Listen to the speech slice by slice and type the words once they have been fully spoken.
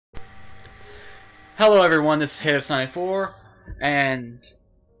Hello everyone, this is Hideous94, and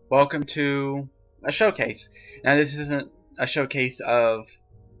welcome to a showcase. Now this isn't a showcase of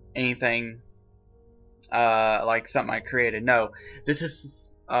anything like something I created. No, this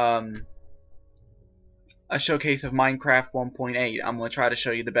is a showcase of Minecraft 1.8. I'm going to try to show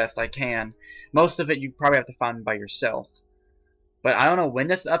you the best I can. Most of it you probably have to find by yourself. But I don't know when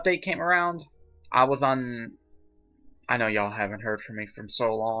this update came around. I know y'all haven't heard from me from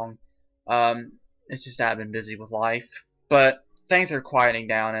so long. It's just that I've been busy with life. But things are quieting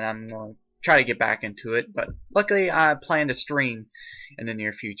down and I'm going to try to get back into it. But luckily I plan to stream in the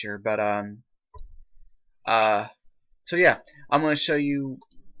near future. But so yeah, I'm going to show you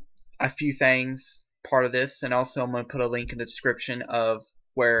a few things, part of this, and also I'm going to put a link in the description of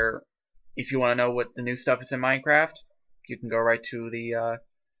where, if you want to know what the new stuff is in Minecraft, you can go right to the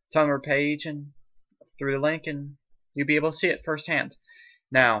Tumblr page and through the link and you'll be able to see it firsthand.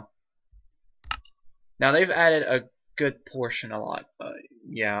 Now they've added a good portion, a lot.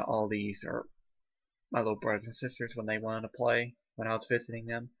 Yeah, all these are my little brothers and sisters when they wanted to play, when I was visiting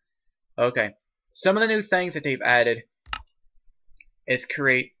them. Okay, some of the new things that they've added is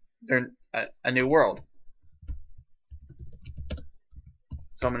create a new world.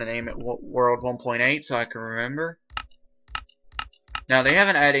 So I'm going to name it World 1.8 so I can remember. Now they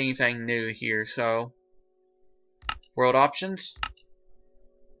haven't added anything new here, so world options.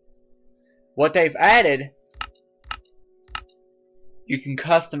 What they've added, you can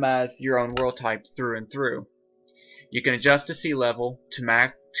customize your own world type through and through. You can adjust the sea level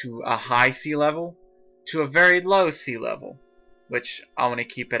to a high sea level to a very low sea level, which I want to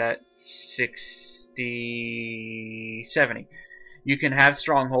keep it at 60, 70. You can have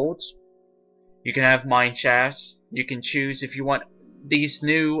strongholds. You can have mine shafts. You can choose if you want these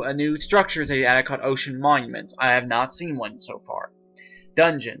new structures they added called ocean monuments. I have not seen one so far.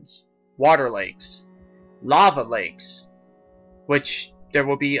 Dungeons, water lakes, lava lakes, which there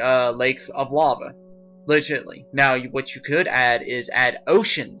will be lakes of lava, legitly. Now what you could add is add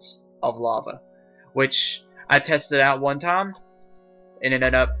oceans of lava, which I tested out one time and it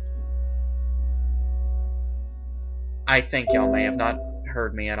ended up, I think y'all may have not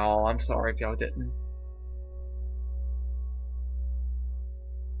heard me at all. I'm sorry if y'all didn't.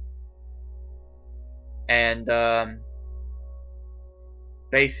 And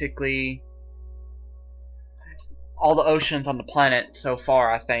basically all the oceans on the planet so far,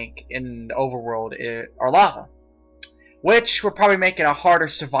 I think, in the overworld are lava, which will probably make it a harder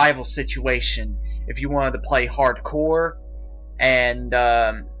survival situation if you wanted to play hardcore and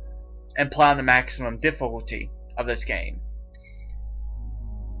play on the maximum difficulty of this game.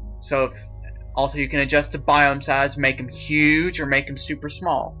 So also you can adjust the biome size, make them huge or make them super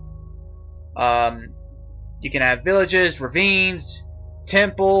small. You can have villages, ravines,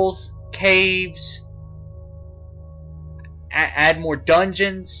 temples, caves, add more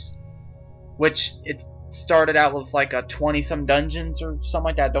dungeons, which it started out with like a 20-some dungeons or something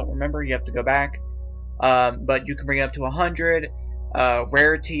like that. I don't remember. You have to go back. But you can bring it up to 100.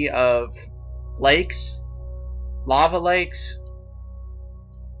 Rarity of lakes, lava lakes.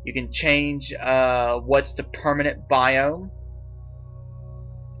 You can change what's the permanent biome.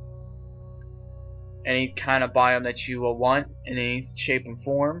 Any kind of biome that you will want in any shape and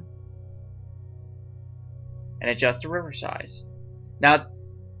form. And adjust the river size. Now,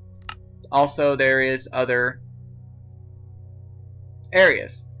 also there is other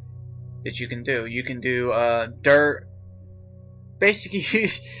areas that you can do. You can do dirt.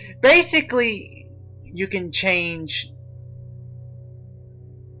 Basically, you can change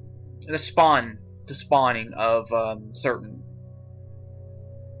the spawning of certain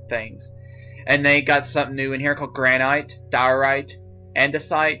things. And they got something new in here called granite, diorite,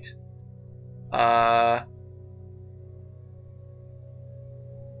 andesite.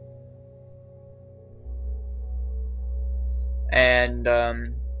 And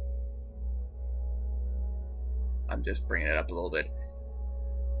I'm just bringing it up a little bit.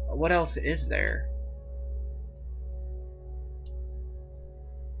 What else is there?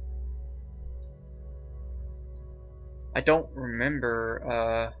 I don't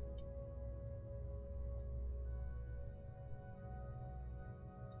remember.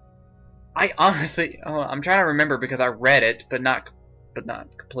 I honestly, I'm trying to remember because I read it, but not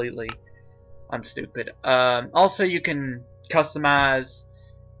completely. I'm stupid. Also, you can customize.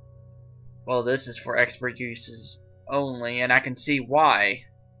 Well, this is for expert uses only, and I can see why.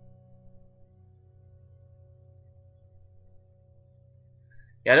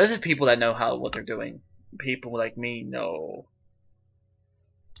 Yeah, those are people that know what they're doing. People like me know.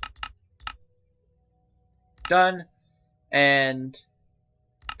 Done and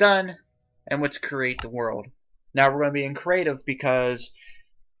done. and let's create the world. Now we're going to be in creative because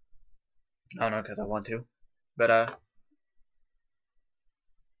I don't know, because I want to, but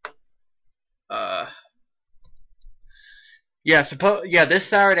yeah, this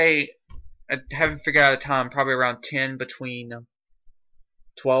Saturday, I haven't figured out a time, probably around 10, between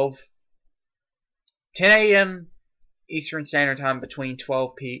 10 a.m. Eastern Standard Time, between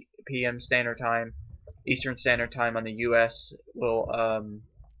 12 p.m. Standard Time, Eastern Standard Time on the U.S. will,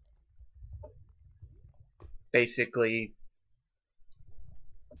 basically,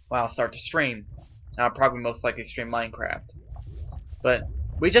 well, I'll start to stream. I'll probably most likely stream Minecraft. But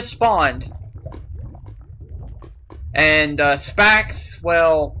we just spawned. And Spax,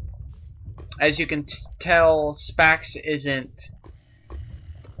 well, as you can tell, Spax isn't...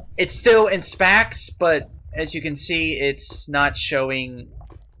 It's still in Spax, but as you can see, it's not showing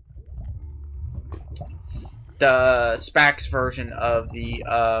the Spax version of the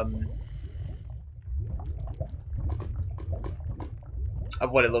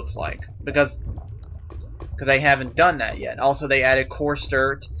of what it looks like, because they haven't done that yet. Also, they added coarse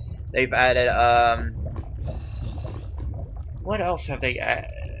dirt. They've added what else have they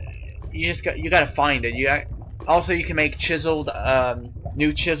added? You gotta find it. Also, you can make chiseled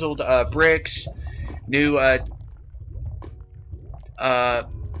new chiseled bricks, new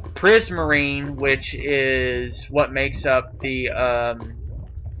prismarine, which is what makes up the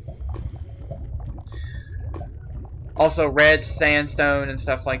also red sandstone and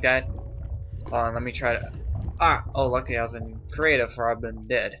stuff like that. Hold on, let me try to... Oh, luckily I was in creative, or I've been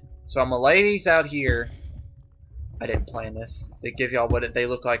dead. So I'm gonna lay these out here. I didn't plan this. They give y'all what they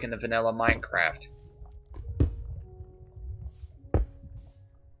look like in the vanilla Minecraft.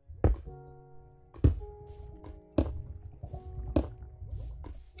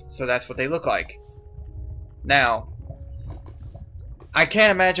 So that's what they look like. Now, I can't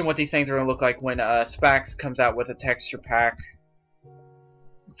imagine what these things are going to look like when Spax comes out with a texture pack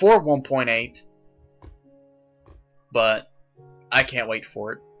for 1.8. But I can't wait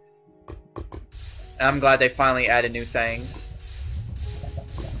for it. And I'm glad they finally added new things.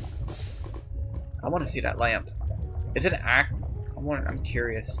 I want to see that lamp. Is it I'm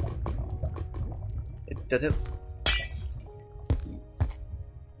curious. Does it?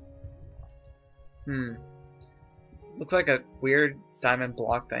 Looks like a weird diamond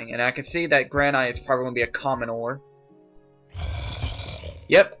block thing. And I can see that granite is probably going to be a common ore.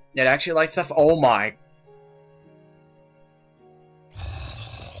 Yep, it actually lights up. Oh my.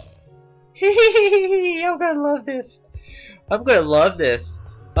 I'm gonna love this. I'm gonna love this.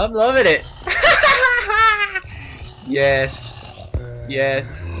 I'm loving it. Yes. Yes.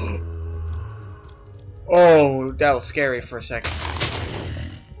 Oh, that was scary for a second.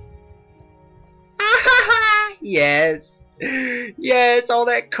 Yes. Yes, all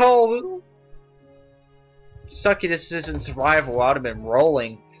that coal. Sucky this isn't survival. I would have been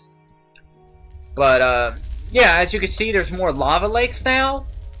rolling. But, yeah, as you can see, there's more lava lakes now.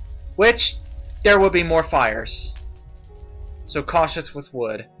 Which, there will be more fires. So cautious with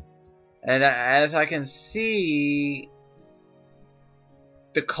wood. And as I can see,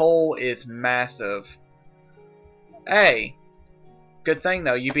 the coal is massive. Hey, good thing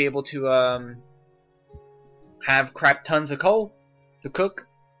though, you'd be able to have crap tons of coal to cook.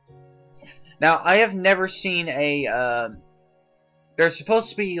 Now, I have never seen a there's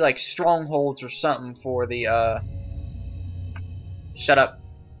supposed to be like strongholds or something for the shut up,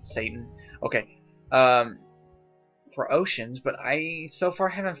 Satan. Okay. For oceans, but I so far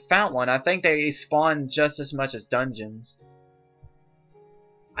haven't found one. I think they spawn just as much as dungeons.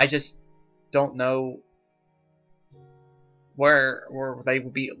 I just don't know where they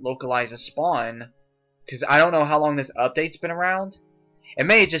will be localized as spawn, because I don't know how long this update's been around. It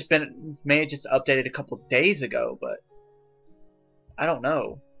may have just updated a couple days ago, but I don't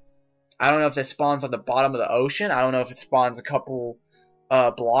know. I don't know if it spawns on the bottom of the ocean. I don't know if it spawns a couple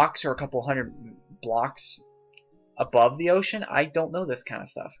blocks or a couple hundred blocks above the ocean. I don't know this kind of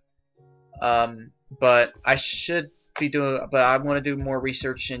stuff. But I should be doing. But I want to do more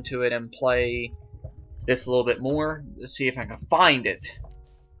research into it and play this a little bit more to see if I can find it.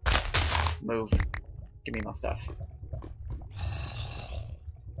 Move. Give me my stuff.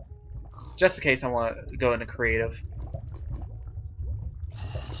 Just in case I want to go into creative.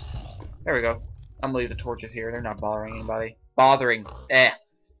 There we go. I'm gonna leave the torches here. They're not bothering anybody. Bothering. Eh.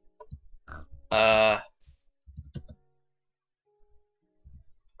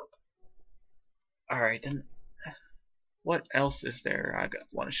 Alright, then. What else is there I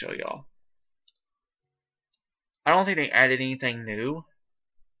want to show y'all? I don't think they added anything new.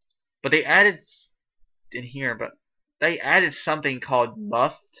 But they added in here, but they added something called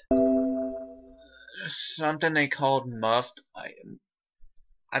Muffed. something they called muffed.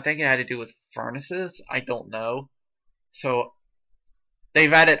 I think it had to do with furnaces. I don't know. So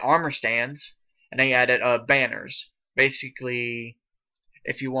they've added armor stands and they added banners. Basically,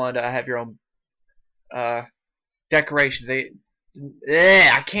 if you want to have your own decorations,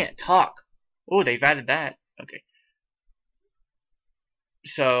 I can't talk. Oh, they've added that. Okay.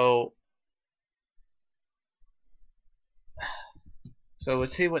 So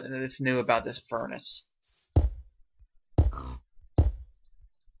let's see what is new about this furnace.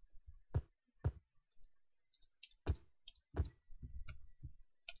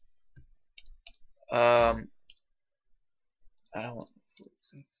 I don't want.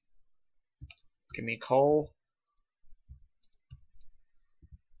 Give me coal.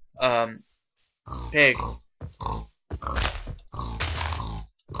 Pig.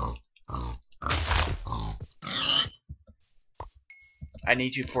 I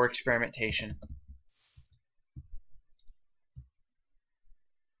need you for experimentation.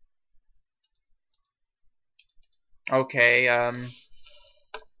 Okay,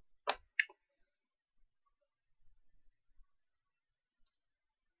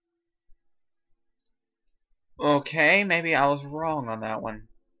 okay, maybe I was wrong on that one.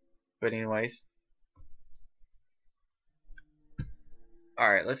 But anyways.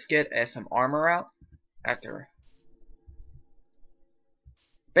 Alright, let's get some armor out. After.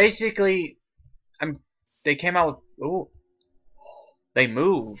 Basically, they came out with... Ooh. They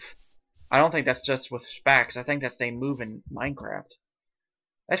move. I don't think that's just with specs. I think that's they move in Minecraft.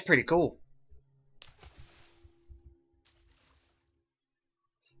 That's pretty cool.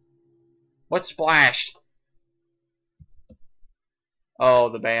 What splashed? Oh,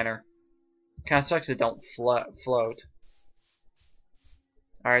 the banner. Kinda sucks it don't float.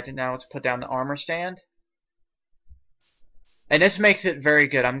 Alright, then now let's put down the armor stand. And this makes it very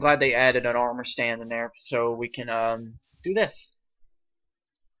good. I'm glad they added an armor stand in there so we can do this.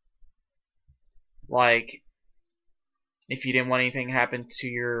 Like, if you didn't want anything to happen to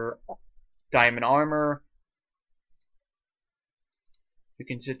your diamond armor, you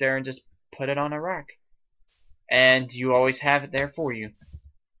can sit there and just put it on a rack. And you always have it there for you.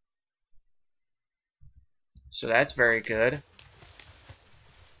 So that's very good.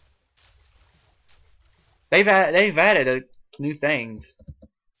 They've added new things.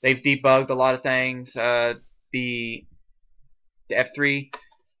 They've debugged a lot of things. The F3.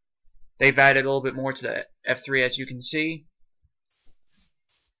 They've added a little bit more to the F3, as you can see.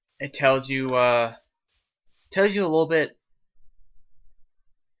 It tells you a little bit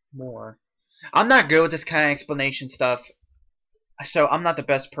more. I'm not good with this kind of explanation stuff, so I'm not the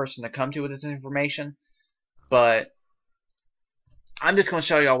best person to come to with this information. But I'm just going to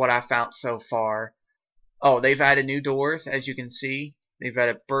show y'all what I found so far. Oh, they've added new doors, as you can see. They've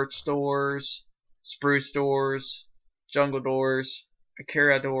added birch doors, spruce doors, jungle doors,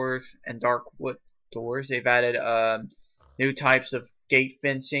 Akira doors, and dark wood doors. They've added new types of gate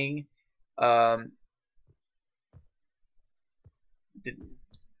fencing.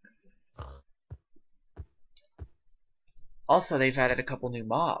 Also, they've added a couple new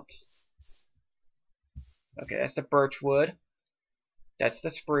mobs. Okay, that's the birch wood. That's the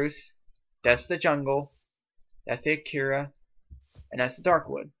spruce. That's the jungle. That's the Akira. And that's the dark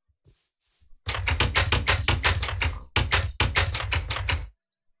wood.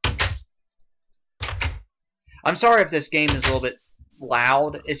 I'm sorry if this game is a little bit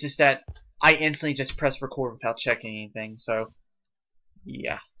loud. It's just that I instantly just press record without checking anything. So,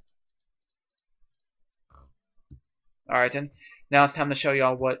 yeah. Alright then. Now it's time to show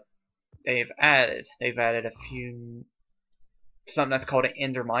y'all what they've added. They've added a few... something that's called an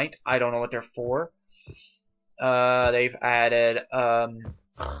endermite. I don't know what they're for. They've added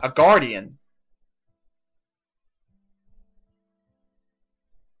a guardian.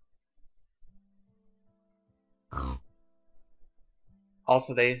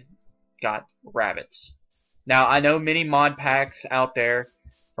 Also, they got rabbits. Now, I know many mod packs out there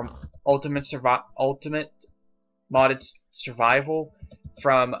from Ultimate Modded Survival,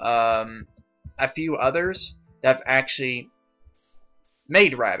 from a few others that have actually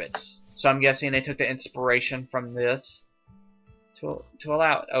made rabbits. So I'm guessing they took the inspiration from this to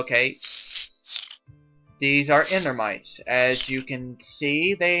allow it. Okay. These are endermites. As you can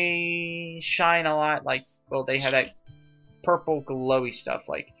see, they shine a lot like, well, they have that purple glowy stuff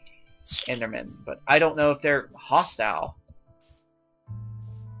like endermen. But I don't know if they're hostile.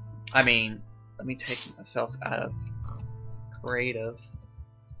 I mean, let me take myself out of creative.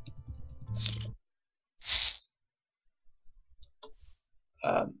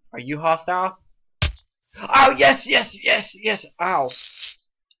 Are you hostile? Oh, yes, yes, yes, yes. Ow.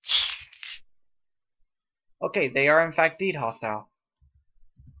 Okay, they are in fact indeed hostile.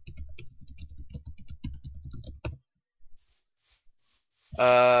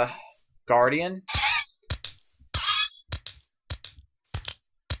 Guardian.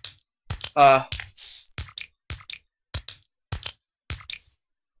 Uh.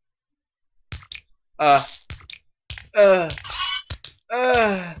 Uh.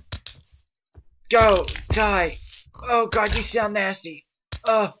 Go! Die! Oh god, you sound nasty!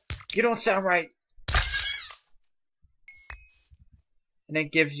 You don't sound right! And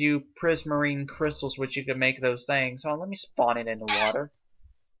it gives you prismarine crystals, which you can make those things. Oh, let me spawn it in the water.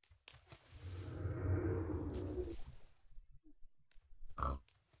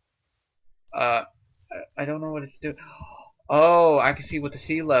 I don't know what it's doing. Oh, I can see with the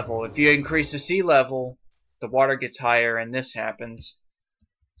sea level. If you increase the sea level, the water gets higher, and this happens.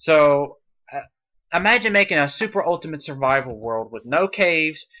 So, imagine making a super ultimate survival world with no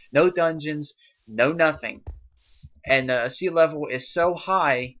caves, no dungeons, no nothing. And the sea level is so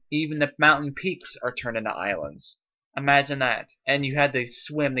high, even the mountain peaks are turned into islands. Imagine that. And you had to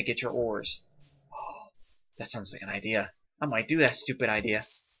swim to get your ores. Oh, that sounds like an idea. I might do that stupid idea.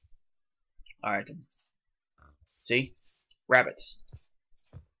 Alright then. See? Rabbits.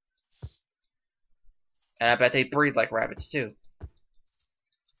 And I bet they breed like rabbits too.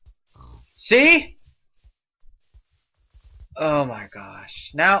 See? Oh my gosh.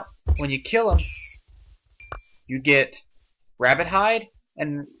 Now, when you kill them, you get rabbit hide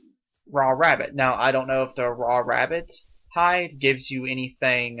and raw rabbit. Now, I don't know if the raw rabbit hide gives you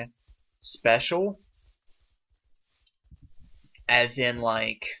anything special. As in,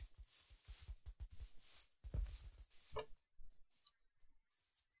 like...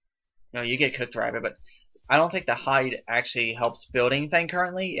 No, you get cooked rabbit, but I don't think the hide actually helps build anything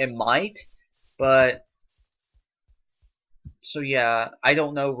currently. It might, but... So yeah, I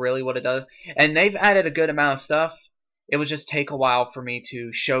don't know really what it does. And they've added a good amount of stuff. It would just take a while for me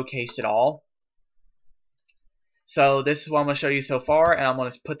to showcase it all. So this is what I'm going to show you so far, and I'm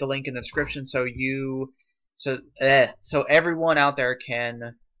going to put the link in the description so so everyone out there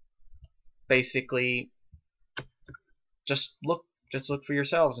can basically just look for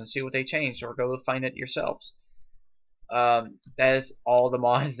yourselves and see what they changed, or go find it yourselves. That is all the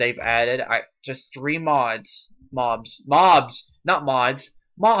mods they've added. Just 3 mods. Mobs, not mods.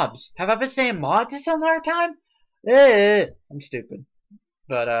 Mobs. Have I been saying mods this entire time? I'm stupid.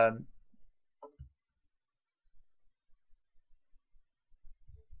 But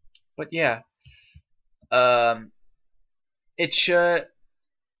yeah. It should.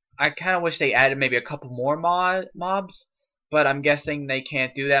 I kind of wish they added maybe a couple more mobs, but I'm guessing they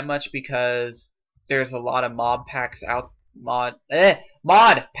can't do that much because there's a lot of mod packs out there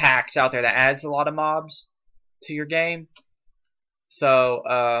that adds a lot of mobs to your game. So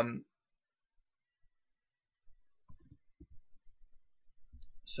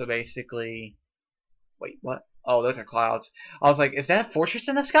basically, wait, what? Oh, those are clouds. I was like, is that a fortress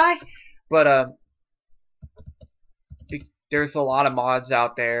in the sky? But there's a lot of mods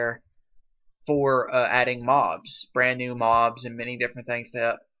out there for adding mobs, brand new mobs, and many different things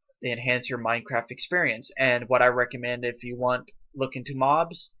that enhance your Minecraft experience. And what I recommend if you look into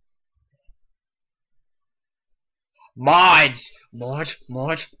mods. Mods!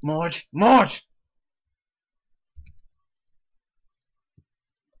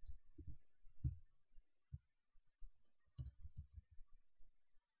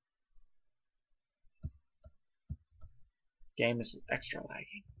 Game is extra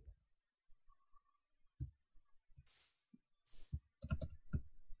lagging.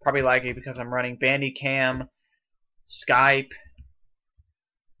 Probably laggy because I'm running Bandicam, Skype,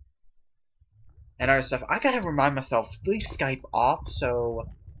 and other stuff. I gotta remind myself, leave Skype off so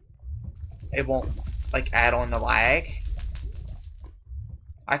it won't like add on the lag.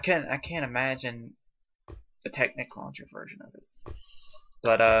 I can't imagine the Technic Launcher version of it.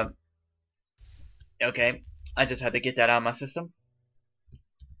 But okay, I just had to get that out of my system.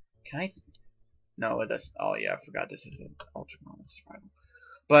 Can I? No, it does. Oh yeah, I forgot this is an ultra normal survival.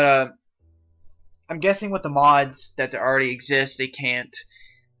 But I'm guessing with the mods that already exist, they can't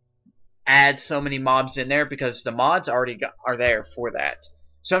add so many mobs in there because the mods already are there for that.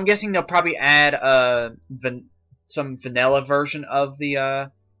 So I'm guessing they'll probably add some vanilla version of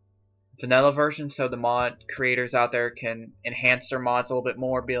the vanilla version, so the mod creators out there can enhance their mods a little bit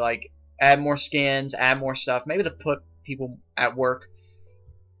more. Be like, add more skins, add more stuff. Maybe to put people at work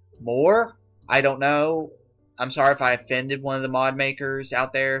more. I don't know. I'm sorry if I offended one of the mod makers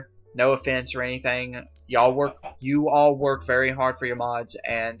out there. No offense or anything. You all work very hard for your mods,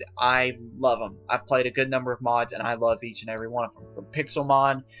 and I love them. I've played a good number of mods, and I love each and every one of them. From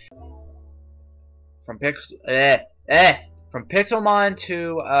Pixelmon from Pixelmon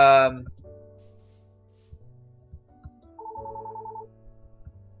to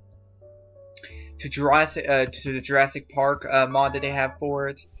Jurassic to the Jurassic Park mod that they have for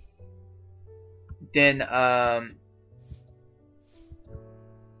it. Then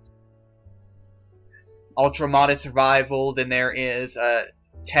Ultra Modded Survival. Then there is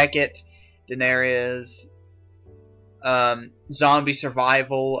Tekkit. Then there is Zombie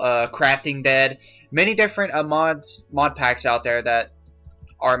Survival, Crafting Dead. Many different mod packs out there that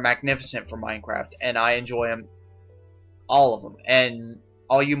are magnificent for Minecraft, and I enjoy them, all of them. And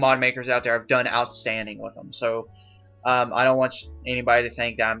all you mod makers out there have done outstanding with them. So I don't want anybody to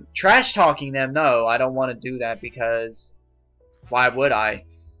think that I'm trash talking them. No, I don't want to do that, because why would I?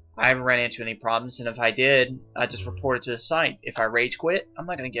 I haven't ran into any problems, and if I did, I just report it to the site. If I rage quit, I'm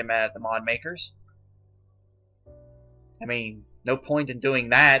not going to get mad at the mod makers. I mean, no point in doing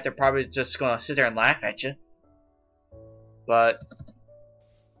that. They're probably just going to sit there and laugh at you. But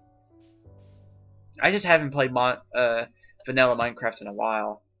I just haven't played vanilla Minecraft in a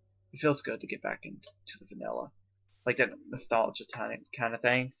while. It feels good to get back into the vanilla. Like that nostalgia kind of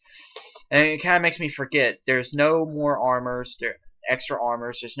thing. And it kind of makes me forget. There's no more armors. Extra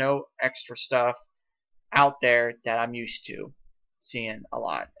armors. There's no extra stuff out there that I'm used to seeing a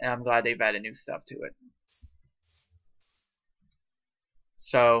lot. And I'm glad they've added new stuff to it.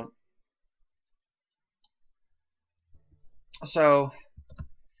 So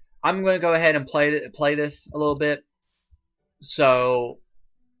I'm going to go ahead and play this a little bit, so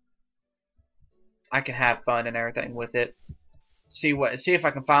I can have fun and everything with it. See if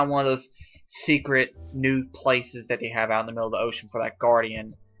I can find one of those secret new places that they have out in the middle of the ocean for that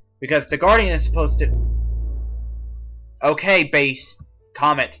Guardian, because the Guardian is supposed to. Okay, base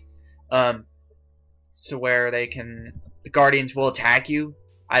Comet. So where the Guardians will attack you.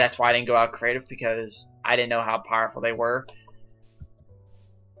 That's why I didn't go out creative, because I didn't know how powerful they were.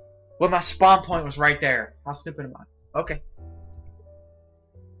 Well, my spawn point was right there. How stupid am I? Okay.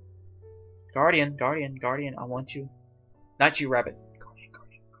 Guardian, I want you. Not you, Rabbit. Guardian.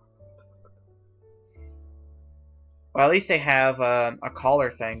 Well, at least they have a collar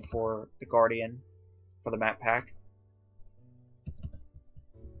thing for the Guardian for the map pack.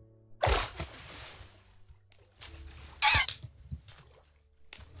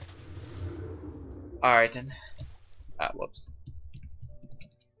 Alright then. Whoops.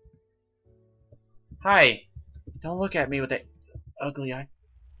 Hi. Don't look at me with that ugly eye.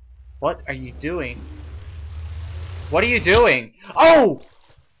 What are you doing? What are you doing? Oh!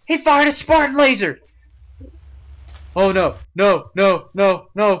 He fired a Spartan laser! Oh no. No.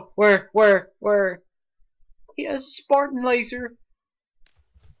 Where? He has a Spartan laser.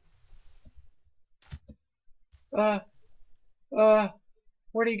 Where'd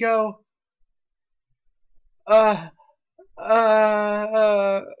he go?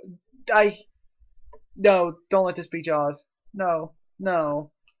 No, don't let this be Jaws. No.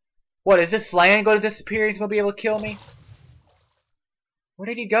 What, is this land going to disappear? He's going to be able to kill me? Where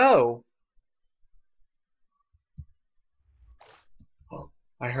did he go? Oh,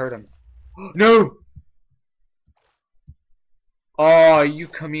 I heard him. No! Oh, you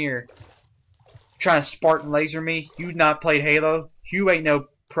come here. Trying to Spartan laser me? You not played Halo? You ain't no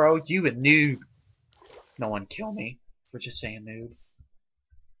pro. You a noob. No one kill me for just saying noob.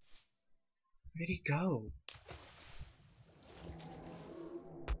 Where did he go?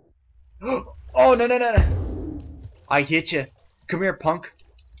 Oh, no. I hit you. Come here, punk.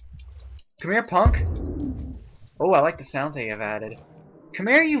 Come here, punk. Oh, I like the sounds they have added. Come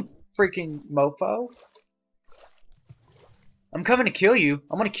here, you freaking mofo. I'm coming to kill you.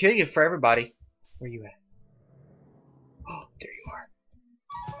 I'm gonna kill you for everybody. Where you at? Oh, there you are.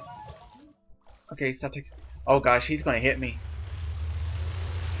 Okay, stop texting. Oh gosh, he's gonna hit me.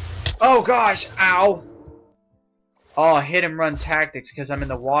 Oh gosh, ow. Oh, hit and run tactics because I'm in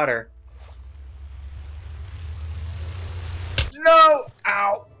the water. No!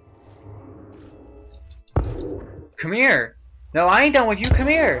 Ow! Come here. No, I ain't done with you. Come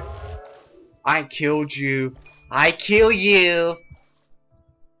here. I killed you. I kill you.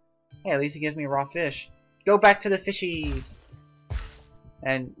 Hey, at least he gives me raw fish. Go back to the fishies.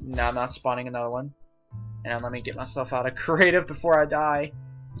 And now I'm not spawning another one. And let me get myself out of creative before I die.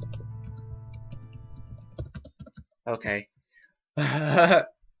 Okay.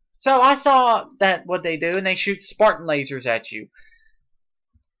 So I saw that what they do, and they shoot Spartan lasers at you.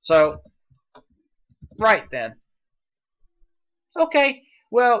 So, right then. Okay,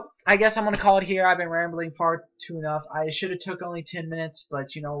 well, I guess I'm going to call it here. I've been rambling far too enough. I should have took only 10 minutes,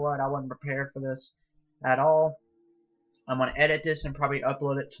 but you know what? I wasn't prepared for this at all. I'm gonna edit this and probably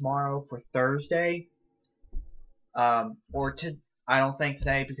upload it tomorrow for Thursday. I don't think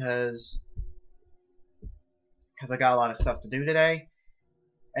today because I got a lot of stuff to do today,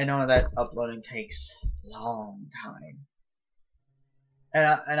 and none of that uploading takes a long time.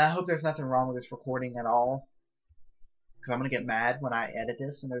 And I hope there's nothing wrong with this recording at all, because I'm gonna get mad when I edit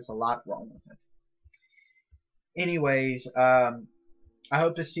this, and there's a lot wrong with it. Anyways, I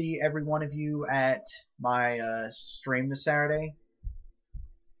hope to see every one of you at my stream this Saturday,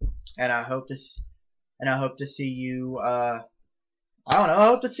 and I hope to see you. I don't know. I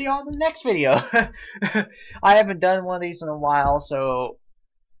hope to see you on the next video. I haven't done one of these in a while, so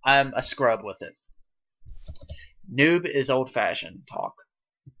I'm a scrub with it. Noob is old-fashioned talk.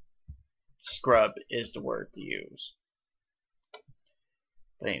 Scrub is the word to use.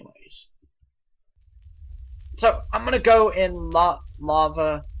 But anyways. So, I'm gonna go in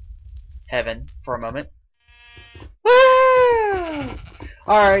lava heaven for a moment. Woo!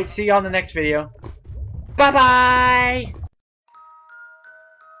 Alright, see you on the next video. Bye-bye!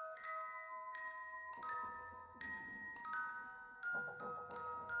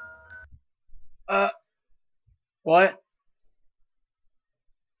 What?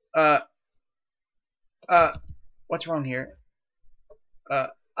 What's wrong here?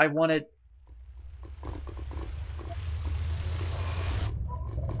 I wanted...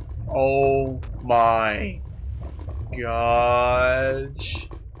 Oh my gosh.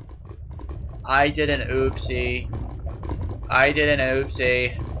 I did an oopsie.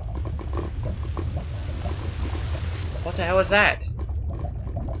 What the hell is that?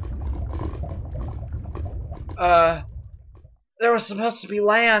 There was supposed to be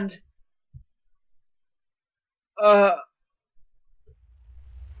land. What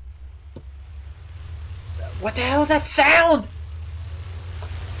the hell is that sound?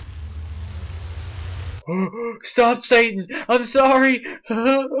 Stop, Satan! I'm sorry!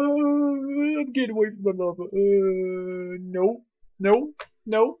 I'm getting away from the lava. No. No.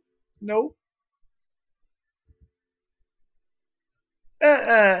 No. No.